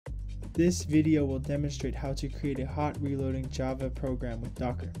This video will demonstrate how to create a hot reloading Java program with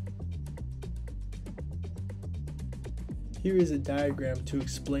Docker. Here is a diagram to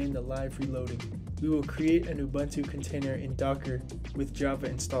explain the live reloading. We will create an Ubuntu container in Docker with Java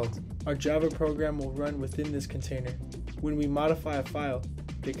installed. Our Java program will run within this container. When we modify a file,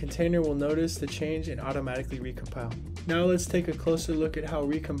 the container will notice the change and automatically recompile. Now let's take a closer look at how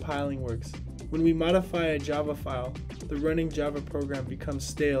recompiling works. When we modify a Java file, the running Java program becomes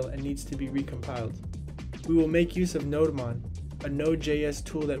stale and needs to be recompiled. We will make use of Nodemon, a Node.js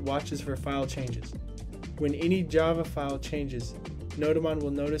tool that watches for file changes. When any Java file changes, Nodemon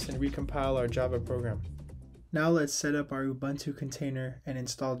will notice and recompile our Java program. Now let's set up our Ubuntu container and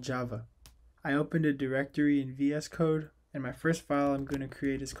install Java. I opened a directory in VS Code, and my first file I'm going to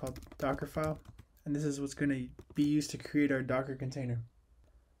create is called Dockerfile, and this is what's going to be used to create our Docker container.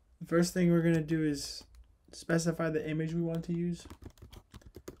 The first thing we're going to do is specify the image we want to use.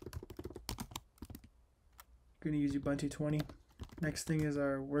 I'm going to use Ubuntu 20. Next thing is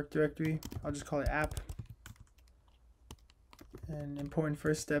our work directory. I'll just call it app. An important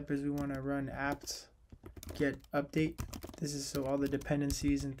first step is we want to run apt get update. This is so all the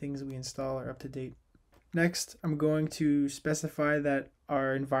dependencies and things we install are up to date. Next, I'm going to specify that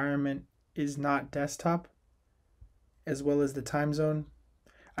our environment is not desktop, as well as the time zone.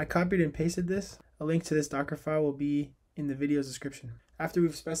 I copied and pasted this. A link to this Dockerfile will be in the video's description. After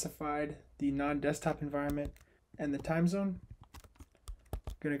we've specified the non-desktop environment and the time zone,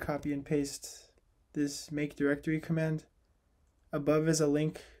 I'm going to copy and paste this make directory command. Above is a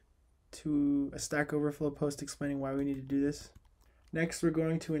link to a Stack Overflow post explaining why we need to do this. Next, we're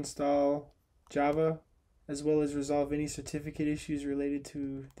going to install Java, as well as resolve any certificate issues related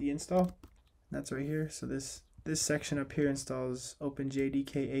to the install. That's right here. So this section up here installs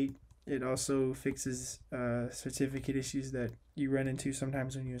OpenJDK8. It also fixes certificate issues that you run into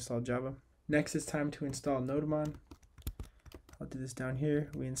sometimes when you install Java. Next, it's time to install Nodemon. I'll do this down here.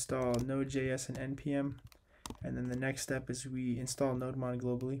 We install Node.js and npm. And then the next step is we install Nodemon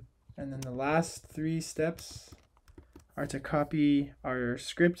globally. And then the last three steps are to copy our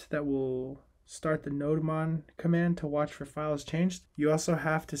script that will start the Nodemon command to watch for files changed. You also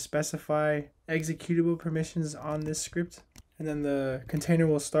have to specify executable permissions on this script. And then the container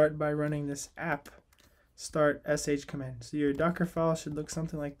will start by running this app start sh command. So your Docker file should look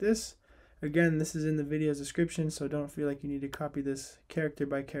something like this. Again, this is in the video's description, so don't feel like you need to copy this character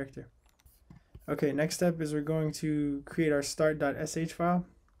by character. Okay, next step is we're going to create our start.sh file.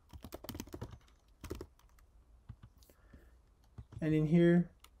 And in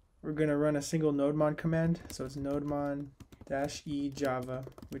here, we're going to run a single nodemon command. So it's nodemon-e java,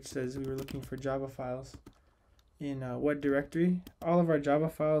 which says we were looking for Java files. In what directory? All of our Java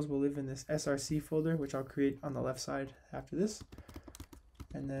files will live in this src folder, which I'll create on the left side after this.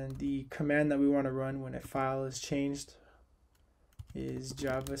 And then the command that we want to run when a file is changed is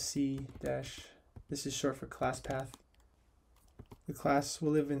javac dash, this is short for class path. The class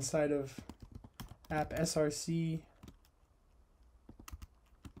will live inside of app src,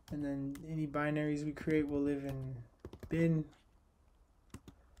 and then any binaries we create will live in bin,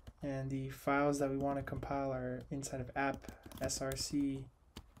 and the files that we want to compile are inside of app src,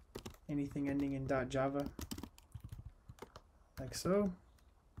 anything ending in .java, like so.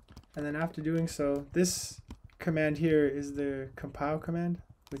 And then after doing so, this command here is the compile command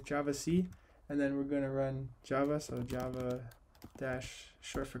with javac, and then we're going to run Java, so Java dash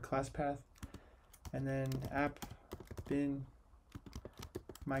short for class path, and then app bin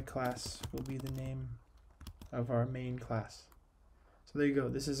my class will be the name of our main class. So there you go.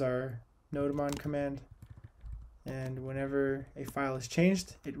 This is our Nodemon command, and whenever a file is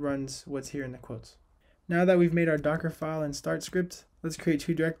changed, it runs what's here in the quotes. Now that we've made our Dockerfile and start script, let's create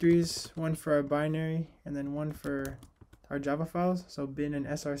two directories, one for our binary and then one for our Java files, so bin and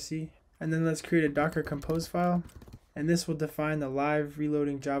src. And then let's create a docker-compose file, and this will define the live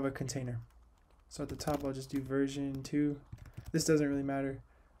reloading Java container. So at the top, I'll just do version 2. This doesn't really matter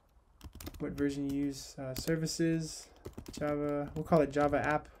what version you use. Services, Java, we'll call it Java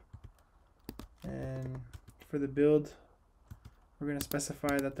app. And for the build, we're going to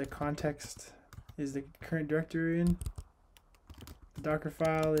specify that the context is the current directory we're in. The Docker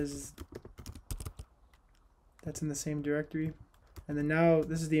file is that's in the same directory. And then now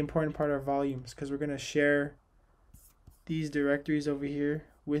this is the important part, our volumes, because we're going to share these directories over here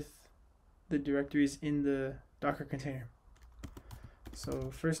with the directories in the Docker container.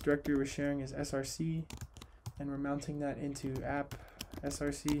 So first directory we're sharing is src, and we're mounting that into app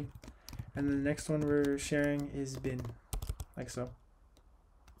src. And then the next one we're sharing is bin, like so.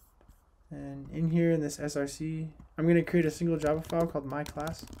 And in here in this src, I'm going to create a single Java file called my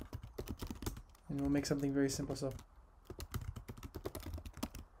class. and we'll make something very simple. So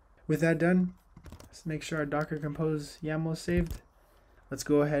with that done, let's make sure our Docker Compose YAML is saved. Let's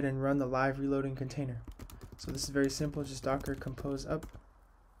go ahead and run the live reloading container. So this is very simple, just Docker Compose up.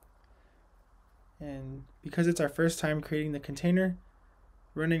 And because it's our first time creating the container,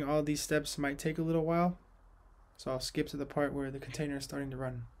 running all these steps might take a little while. So I'll skip to the part where the container is starting to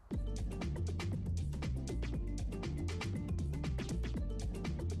run.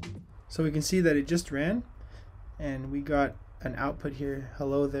 So we can see that it just ran, and we got an output here,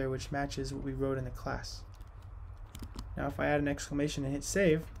 hello there, which matches what we wrote in the class. Now if I add an exclamation and hit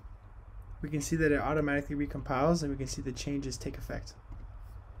save, we can see that it automatically recompiles, and we can see the changes take effect.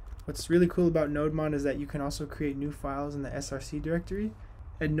 What's really cool about NodeMon is that you can also create new files in the src directory,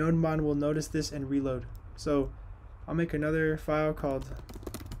 and NodeMon will notice this and reload. So I'll make another file called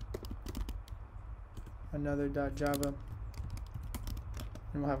another.java,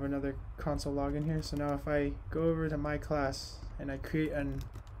 and we'll have another console log in here. So now if I go over to my class and I create an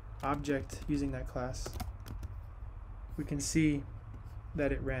object using that class, we can see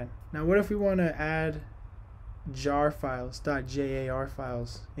that it ran. Now what if we want to add jar files, .jar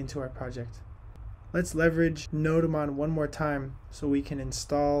files, into our project? Let's leverage NodeMon one more time so we can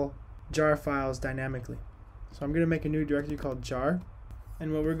install jar files dynamically. So I'm going to make a new directory called jar,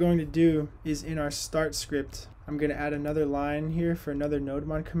 and what we're going to do is in our start script, I'm going to add another line here for another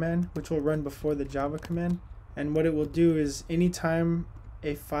NodeMon command, which will run before the Java command. And what it will do is anytime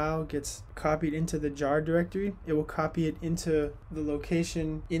a file gets copied into the jar directory, it will copy it into the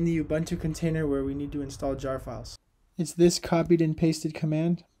location in the Ubuntu container where we need to install jar files. It's this copied and pasted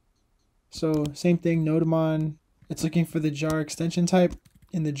command. So same thing, NodeMon, it's looking for the jar extension type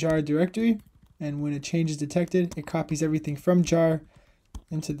in the jar directory, and when a change is detected, it copies everything from jar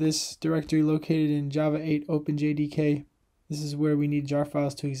into this directory located in Java 8 OpenJDK. This is where we need jar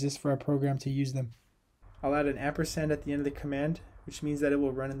files to exist for our program to use them. I'll add an ampersand at the end of the command, which means that it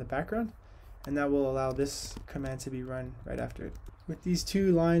will run in the background, and that will allow this command to be run right after it. With these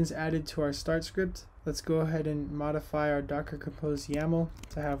two lines added to our start script, let's go ahead and modify our Docker Compose YAML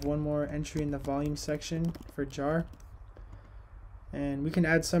to have one more entry in the volume section for jar. And we can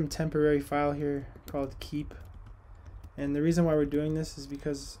add some temporary file here called keep. And the reason why we're doing this is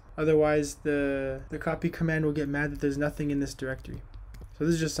because otherwise the copy command will get mad that there's nothing in this directory. So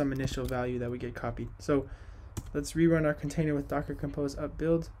this is just some initial value that we get copied. So let's rerun our container with Docker Compose up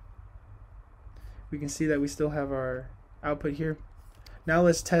build. We can see that we still have our output here. Now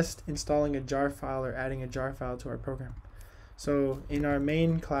let's test installing a jar file or adding a jar file to our program. So in our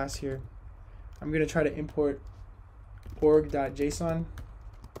main class here, I'm going to try to import org.json,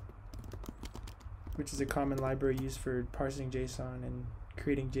 which is a common library used for parsing JSON and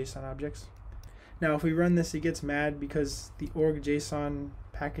creating JSON objects. Now if we run this, it gets mad because the org.json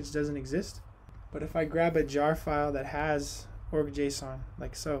package doesn't exist. But if I grab a jar file that has org.json,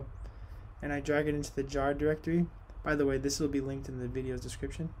 like so, and I drag it into the jar directory, by the way, this will be linked in the video's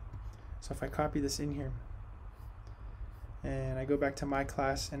description. So if I copy this in here, and I go back to my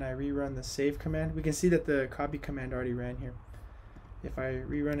class and I rerun the save command, we can see that the copy command already ran here. If I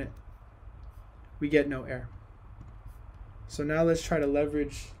rerun it, we get no error. So now let's try to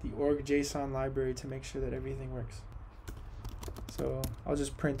leverage the org.json library to make sure that everything works. So I'll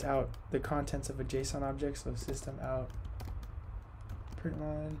just print out the contents of a JSON object. So system out print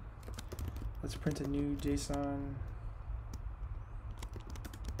line. Let's print a new JSON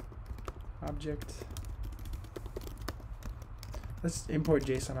object. Let's import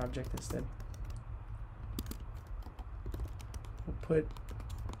JSON object instead. We'll put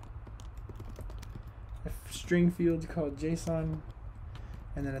a string field called JSON,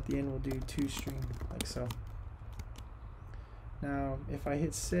 and then at the end we'll do toString, like so. Now if I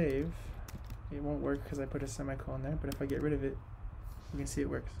hit save, it won't work because I put a semicolon there, but if I get rid of it, you can see it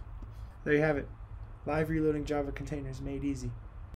works. There you have it. Live reloading Java containers made easy.